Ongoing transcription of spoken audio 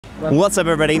What's up,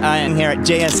 everybody? I am here at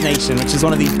JSNation, which is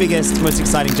one of the biggest, most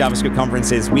exciting JavaScript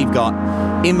conferences we've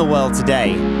got in the world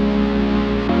today.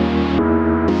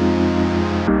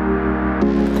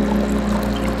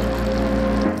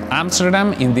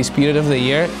 Amsterdam, in this period of the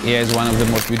year, is one of the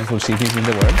most beautiful cities in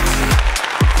the world.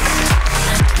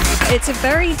 It's a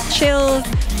very chill,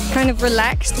 kind of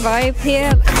relaxed vibe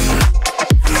here.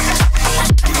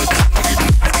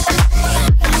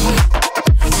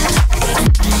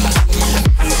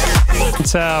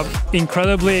 It's an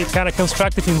incredibly kind of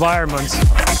constructive environment.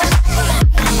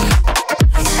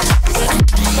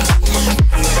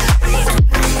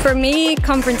 For me,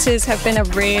 conferences have been a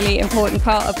really important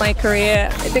part of my career.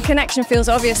 The connection feels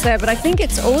obvious there, but I think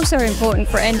it's also important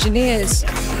for engineers.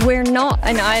 We're not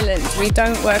an island. We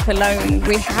don't work alone.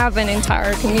 We have an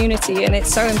entire community, and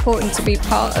it's so important to be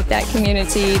part of that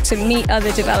community, to meet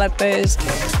other developers.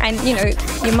 And, you know,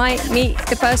 you might meet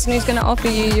the person who's going to offer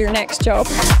you your next job.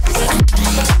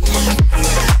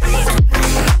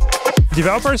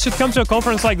 Developers should come to a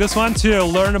conference like this one to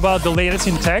learn about the latest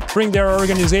in tech, bring their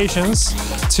organizations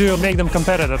to make them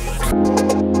competitive.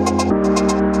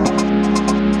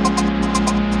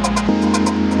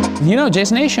 You know,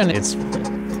 JSNation, it's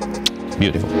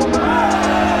beautiful.